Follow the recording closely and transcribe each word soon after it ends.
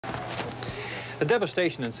The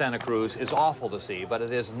devastation in Santa Cruz is awful to see, but it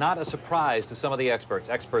is not a surprise to some of the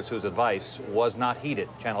experts whose advice was not heeded.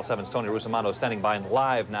 Channel 7's Tony Russomanno standing by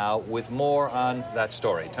live now with more on that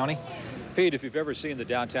story. Tony? Pete, if you've ever seen the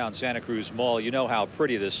downtown Santa Cruz Mall, you know how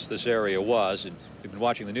pretty this area was. And if you've been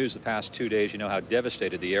watching the news the past 2 days, you know how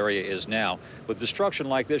devastated the area is now. With destruction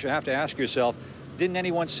like this, you have to ask yourself, didn't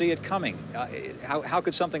anyone see it coming? How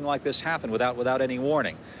could something like this happen without any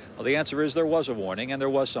warning? Well, the answer is there was a warning, and there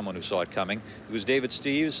was someone who saw it coming. It was David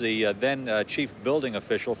Steves, the then chief building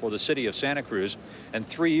official for the city of Santa Cruz. And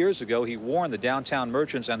 3 years ago, he warned the downtown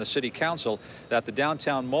merchants and the city council that the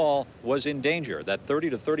downtown mall was in danger, that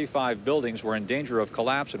 30 to 35 buildings were in danger of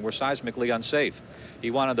collapse and were seismically unsafe.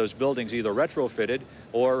 He wanted those buildings either retrofitted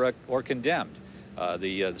or condemned.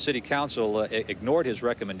 The city council ignored his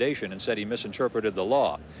recommendation and said he misinterpreted the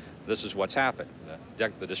law. This is what's happened,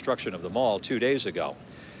 the destruction of the mall 2 days ago.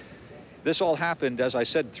 This all happened, as I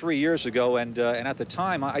said, 3 years ago, and at the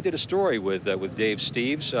time I did a story with Dave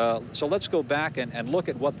Steves. So let's go back and look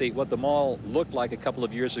at what the mall looked like a couple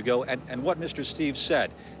of years ago and what Mr. Steves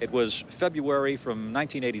said. It was February from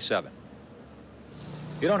 1987.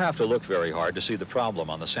 You don't have to look very hard to see the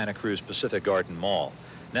problem on the Santa Cruz Pacific Garden Mall.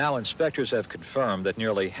 Now inspectors have confirmed that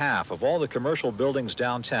nearly half of all the commercial buildings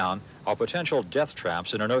downtown are potential death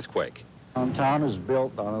traps in an earthquake. Downtown is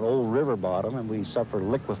built on an old river bottom, and we suffer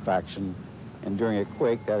liquefaction. And during a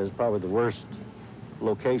quake, that is probably the worst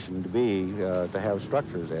location to be, to have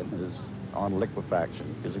structures in, is on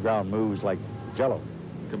liquefaction, because the ground moves like jello.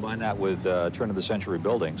 Combine that with turn-of-the-century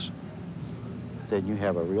buildings. Then you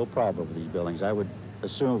have a real problem with these buildings. I would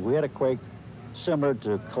assume if we had a quake similar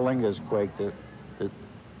to Kalinga's quake, that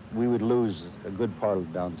we would lose a good part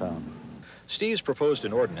of downtown. Steves proposed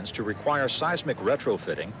an ordinance to require seismic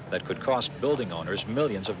retrofitting that could cost building owners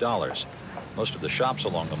millions of dollars. Most of the shops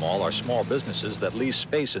along the mall are small businesses that lease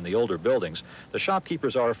space in the older buildings. The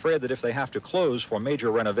shopkeepers are afraid that if they have to close for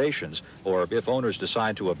major renovations, or if owners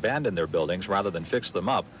decide to abandon their buildings rather than fix them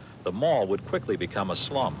up, the mall would quickly become a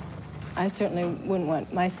slum. I certainly wouldn't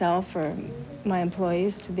want myself or my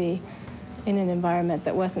employees to be in an environment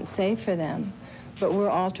that wasn't safe for them. But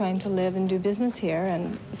we're all trying to live and do business here,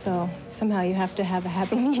 and so somehow you have to have a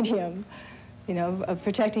happy medium, you know, of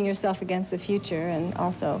protecting yourself against the future and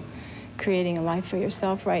also creating a life for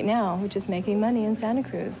yourself right now, which is making money in Santa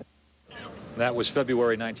Cruz. That was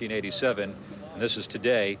February 1987, and this is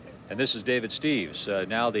today, and this is David Steves,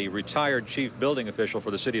 now the retired chief building official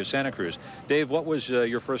for the city of Santa Cruz. Dave, what was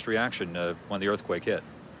your first reaction when the earthquake hit?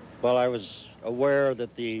 Well, I was aware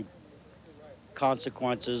that the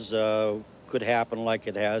consequences could happen like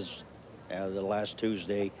it has the last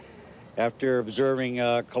Tuesday. After observing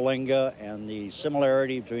Kalinga and the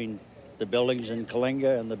similarity between the buildings in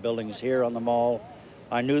Kalinga and the buildings here on the mall,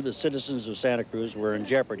 I knew the citizens of Santa Cruz were in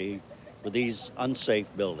jeopardy with these unsafe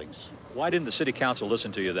buildings. Why didn't the city council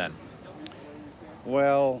listen to you then?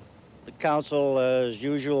 Well, the council, as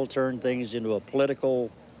usual, turned things into a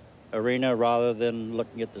political arena rather than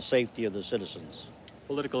looking at the safety of the citizens.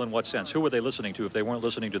 Political in what sense? Who were they listening to if they weren't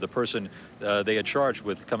listening to the person they had charged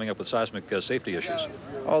with coming up with seismic safety issues?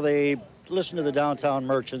 Oh, they listened to the downtown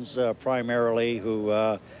merchants primarily, who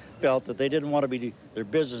felt that they didn't want to be their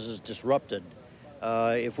businesses disrupted.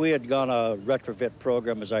 If we had gone a retrofit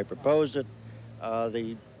program as I proposed it,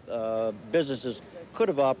 the businesses could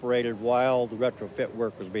have operated while the retrofit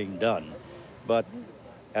work was being done. But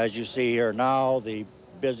as you see here now, the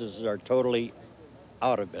businesses are totally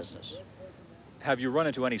out of business. Have you run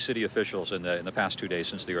into any city officials in the past 2 days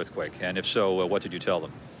since the earthquake? And if so, what did you tell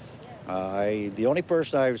them? The only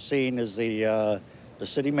person I've seen is the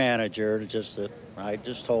city manager. Just that I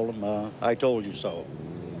just told him, I told you so.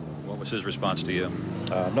 What was his response to you?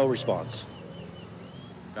 No response.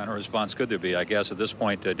 What kind of response could there be? I guess at this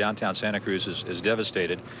point, downtown Santa Cruz is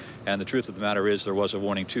devastated. And the truth of the matter is there was a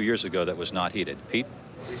warning 2 years ago that was not heeded. Pete?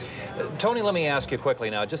 Tony, let me ask you quickly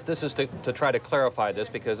now, this is to try to clarify this,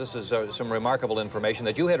 because this is some remarkable information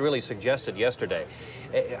that you had really suggested yesterday.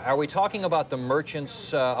 Are we talking about the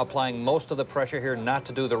merchants applying most of the pressure here not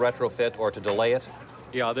to do the retrofit or to delay it?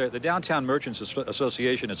 Yeah, the Downtown Merchants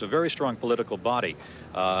Association is a very strong political body,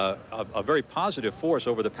 a very positive force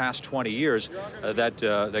over the past 20 years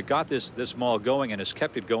that got this mall going and has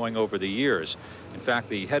kept it going over the years. In fact,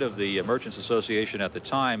 the head of the Merchants Association at the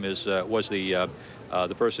time was the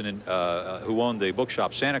person who owned the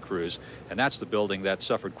bookshop Santa Cruz, and that's the building that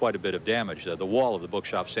suffered quite a bit of damage. The wall of the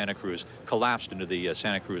bookshop Santa Cruz collapsed into the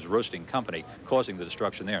Santa Cruz Roasting Company, causing the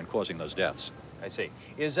destruction there and causing those deaths. I see.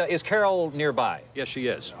 Is Carol nearby? Yes, she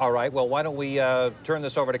is. All right. Well, why don't we turn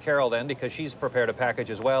this over to Carol then, because she's prepared a package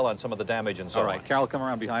as well on some of the damage and so on. All right. Carol, come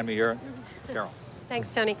around behind me here. Carol. Thanks,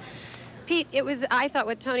 Tony. Pete, I thought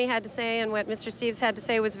what Tony had to say and what Mr. Steves had to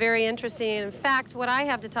say was very interesting. And in fact, what I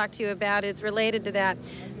have to talk to you about is related to that.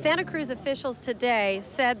 Santa Cruz officials today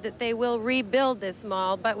said that they will rebuild this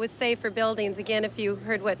mall, but with safer buildings. Again, if you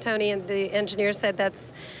heard what Tony and the engineer said,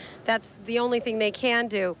 that's the only thing they can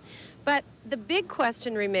do. But the big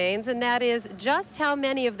question remains, and that is just how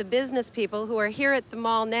many of the business people who are here at the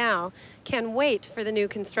mall now can wait for the new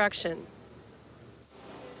construction.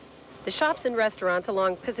 The shops and restaurants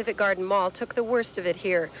along Pacific Garden Mall took the worst of it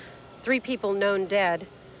here. 3 people known dead.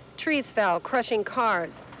 Trees fell, crushing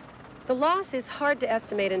cars. The loss is hard to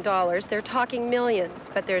estimate in dollars. They're talking millions,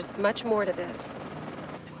 but there's much more to this.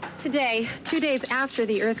 Today, 2 days after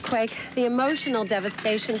the earthquake, the emotional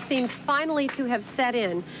devastation seems finally to have set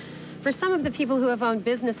in for some of the people who have owned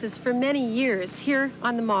businesses for many years here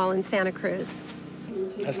on the mall in Santa Cruz.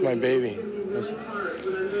 That's my baby. It's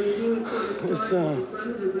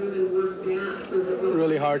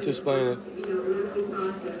really hard to explain it.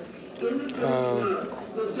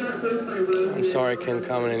 I'm sorry I can't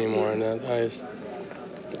comment anymore. And it's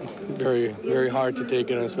very, very hard to take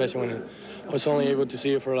it, and especially when I was only able to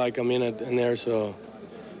see it for like a minute in there, so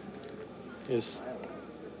just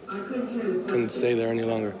couldn't stay there any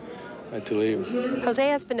longer. I had to leave. Jose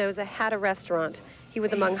Espinoza had a restaurant. He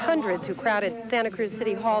was among hundreds who crowded Santa Cruz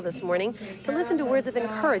City Hall this morning to listen to words of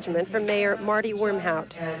encouragement from Mayor Marty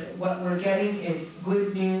Wormhout. And what we're getting is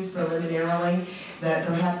good news preliminarily that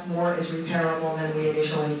perhaps more is repairable than we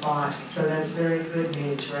initially thought. So that's very good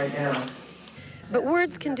news right now. But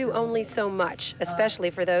words can do only so much, especially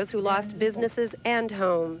for those who lost businesses and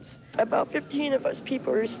homes. About 15 of us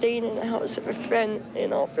people are staying in the house of a friend,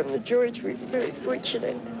 and all from the George. We're very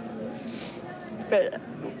fortunate. But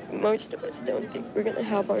most of us don't think we're going to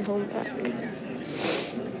have our home back.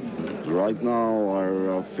 Right now,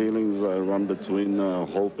 our feelings run between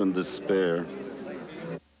hope and despair.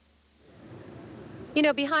 You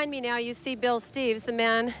know, behind me now you see Bill Steves, the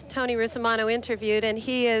man Tony Russomanno interviewed, and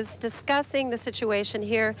he is discussing the situation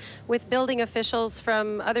here with building officials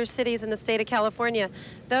from other cities in the state of California.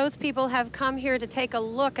 Those people have come here to take a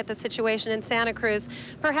look at the situation in Santa Cruz,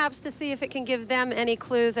 perhaps to see if it can give them any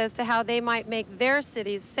clues as to how they might make their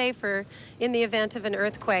cities safer in the event of an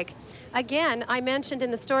earthquake. Again, I mentioned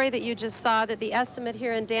in the story that you just saw that the estimate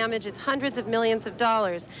here in damage is hundreds of millions of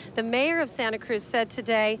dollars. The mayor of Santa Cruz said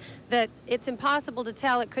today that it's impossible to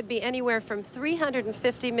tell. It could be anywhere from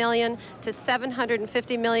 $350 million to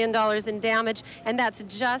 $750 million in damage, and that's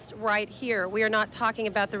just right here. We are not talking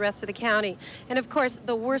about the rest of the county. And of course,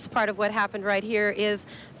 the worst part of what happened right here is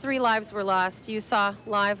 3 lives were lost. You saw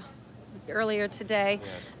live earlier today,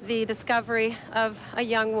 the discovery of a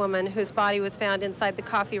young woman whose body was found inside the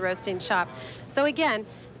coffee roasting shop. So again,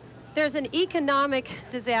 there's an economic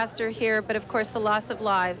disaster here, but of course the loss of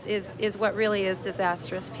lives is what really is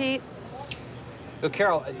disastrous. Pete? Well,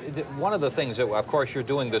 Carol, one of the things that, of course, you're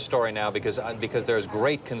doing this story now because there's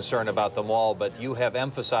great concern about the mall, but you have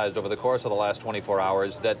emphasized over the course of the last 24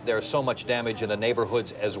 hours that there's so much damage in the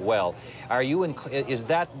neighborhoods as well. Is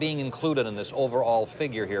that being included in this overall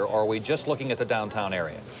figure here, or are we just looking at the downtown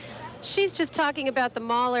area? She's just talking about the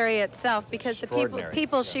mall area itself, because the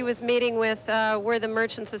people she was meeting with were the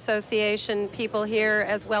Merchants Association people here,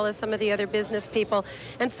 as well as some of the other business people.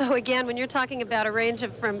 And so again, when you're talking about a range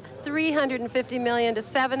of from $350 million to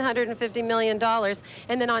 $750 million,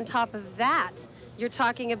 and then on top of that, you're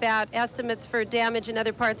talking about estimates for damage in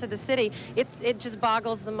other parts of the city, it just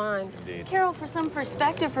boggles the mind. Indeed. Carol, for some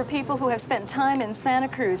perspective for people who have spent time in Santa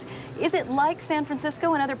Cruz, is it like San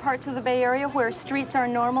Francisco and other parts of the Bay Area where streets are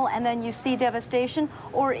normal and then you see devastation,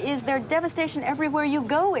 or is there devastation everywhere you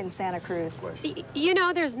go in Santa Cruz? You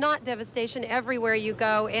know, there's not devastation everywhere you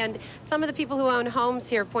go, and some of the people who own homes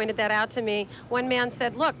here pointed that out to me. One man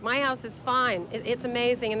said, look, my house is fine, it's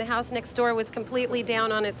amazing, and the house next door was completely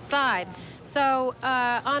down on its side. So,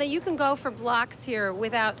 Anna, you can go for blocks here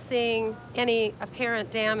without seeing any apparent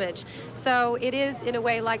damage. So it is, in a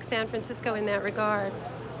way, like San Francisco in that regard.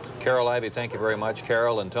 Carol Ivey, thank you very much.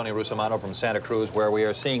 Carol and Tony Russomanno from Santa Cruz, where we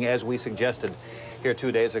are seeing, as we suggested here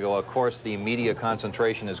 2 days ago, of course, the media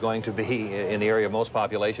concentration is going to be in the area of most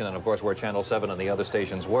population, and of course where Channel 7 and the other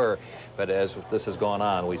stations were. But as this has gone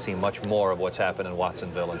on, we see much more of what's happened in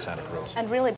Watsonville and Santa Cruz. And really